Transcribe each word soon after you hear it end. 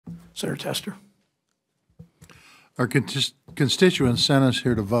Senator Tester. Our constituents sent us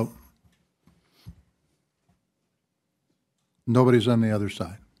here to vote. Nobody's on the other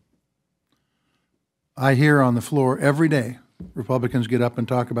side. I hear on the floor every day Republicans get up and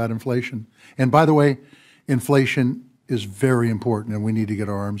talk about inflation. And by the way, inflation is very important and we need to get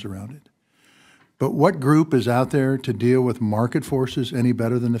our arms around it. But what group is out there to deal with market forces any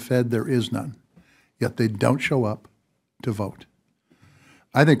better than the Fed? There is none. Yet they don't show up to vote.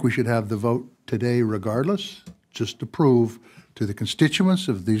 I think we should have the vote today regardless, just to prove to the constituents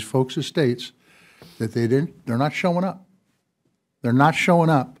of these folks' states that they're not showing up. They're not showing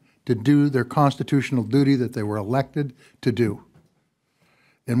up to do their constitutional duty that they were elected to do.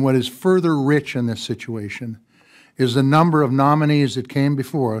 And what is further rich in this situation is the number of nominees that came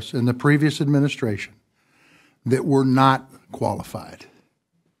before us in the previous administration that were not qualified.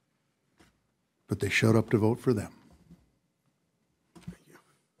 But they showed up to vote for them.